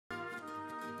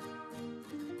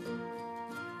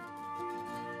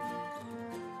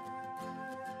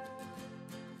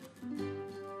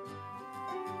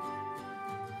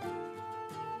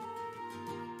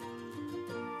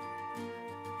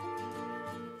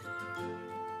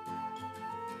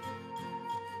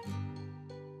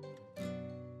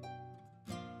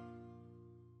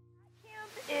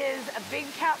big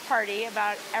cat party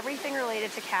about everything related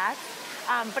to cats,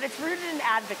 but it's rooted in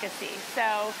advocacy.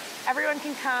 So everyone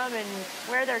can come and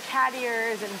wear their cat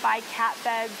ears and buy cat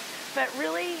beds, but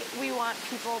really we want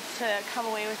people to come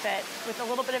away with it with a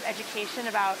little bit of education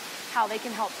about how they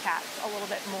can help cats a little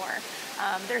bit more.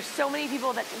 There's so many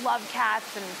people that love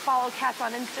cats and follow cats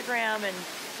on Instagram and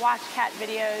watch cat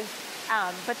videos,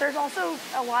 but there's also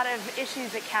a lot of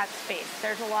issues that cats face.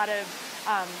 There's a lot of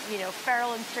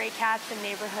feral and stray cats in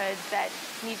neighborhoods that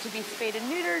need to be spayed and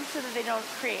neutered so that they don't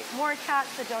create more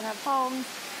cats that don't have homes.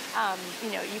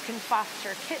 You can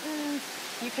foster kittens.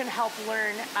 You can help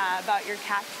learn about your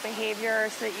cat's behavior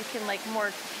so that you can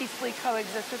more peacefully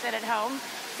coexist with it at home.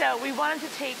 So we wanted to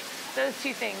take those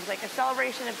two things, like a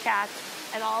celebration of cats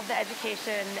and all of the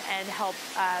education and help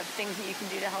things that you can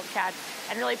do to help cats,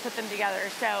 and really put them together.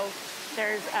 So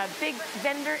there's a big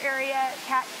vendor area at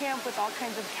Cat Camp with all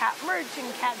kinds of cat merch and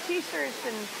cat t-shirts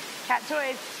and cat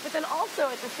toys, but then also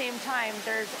at the same time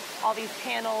there's all these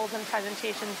panels and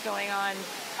presentations going on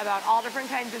about all different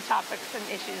kinds of topics and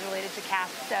issues related to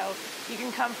cats. So you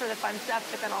can come for the fun stuff,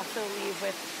 but then also leave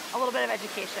with a little bit of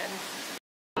education.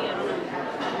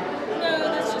 No,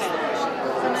 that's just the question.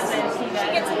 She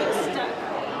gets a bit stuck.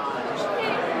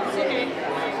 It's okay.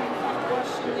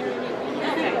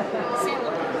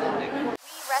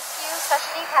 We rescue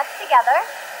special needs pets together,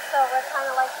 so we're kind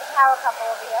of like the power couple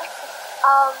over here.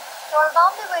 So our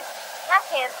involvement with Cat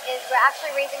Camp is we're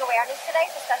actually raising awareness today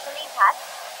for special needs pets.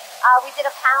 We did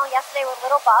a panel yesterday with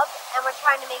Little Bub, and we're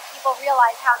trying to make people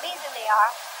realize how amazing they are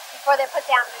before they're put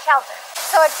down in the shelter.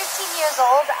 So at 15 years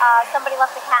old, somebody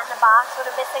left the cat in a box with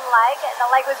a missing leg, and the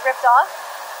leg was ripped off.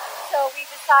 So we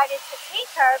decided to take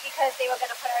her because they were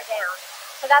going to put her down.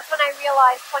 So that's when I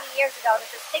realized 20 years ago that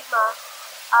the stigma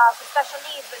for special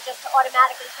needs was just to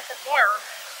automatically put them down,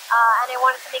 and I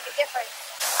wanted to make a difference.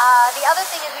 The other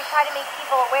thing is we try to make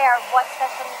people aware of what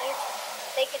special needs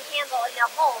they can handle in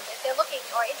their home if they're looking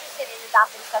or interested in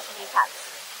adopting special needs pets.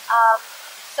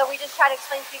 So we just try to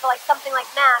explain to people something like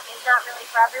Mac is not really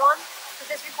for everyone, because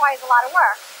this requires a lot of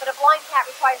work, but a blind cat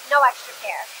requires no extra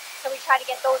care. So we try to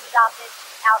get those adopted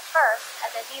out first, and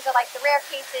then these are the rare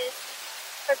cases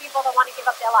for people that want to give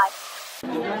up their lives.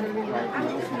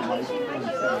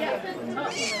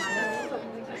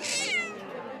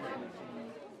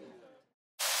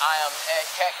 I am at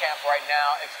Cat Camp right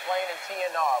now explaining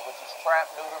TNR, which is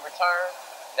Trap, Neuter, Return.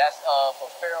 That's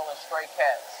for feral and stray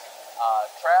cats.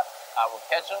 Trap, I will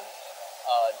catch them.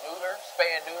 Neuter, spay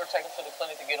and neuter, take them to the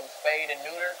clinic to get them spayed and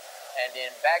neutered, and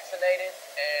then vaccinated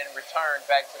and returned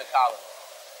back to the colony.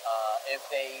 If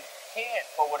they can't,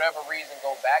 for whatever reason,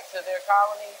 go back to their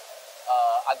colony,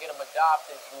 I get them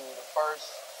adopted through the first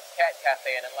cat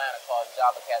cafe in Atlanta called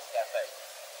Java Cats Cafe.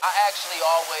 I actually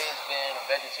always been a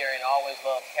vegetarian, always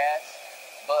loved cats,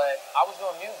 but I was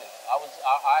doing music. I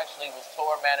actually was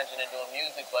tour managing and doing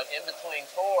music, but in between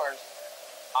tours,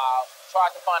 I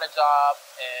tried to find a job,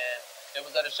 and it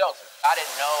was at a shelter. I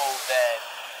didn't know that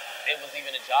it was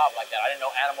even a job like that. I didn't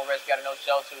know animal rescue, I didn't know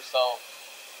shelter, so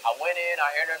I went in,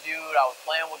 I interviewed, I was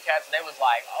playing with cats, and they was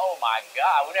like, oh my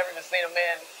God, we never even seen a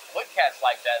man with cats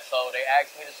like that, so they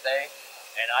asked me to stay.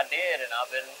 And I did, and I've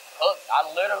been hooked. I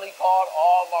literally called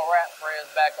all my rap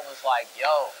friends back and was like,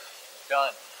 yo,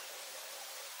 done.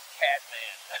 Cat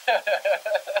man.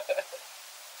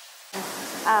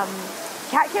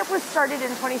 Cat Camp was started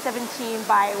in 2017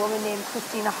 by a woman named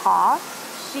Christina Ha.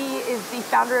 She is the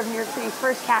founder of New York City's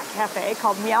first cat cafe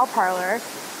called Meow Parlor,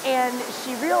 and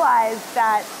she realized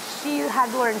that she had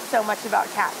learned so much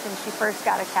about cats when she first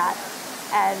got a cat.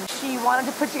 And she wanted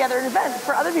to put together an event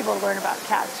for other people to learn about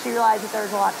cats. She realized that there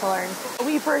was a lot to learn. I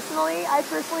personally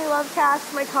love cats.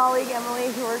 My colleague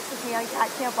Emily, who works with me on Cat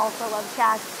Camp, also loves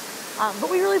cats. But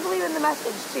we really believe in the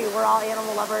message too. We're all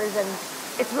animal lovers, and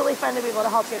it's really fun to be able to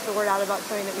help get the word out about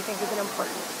something that we think is an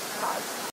important cause.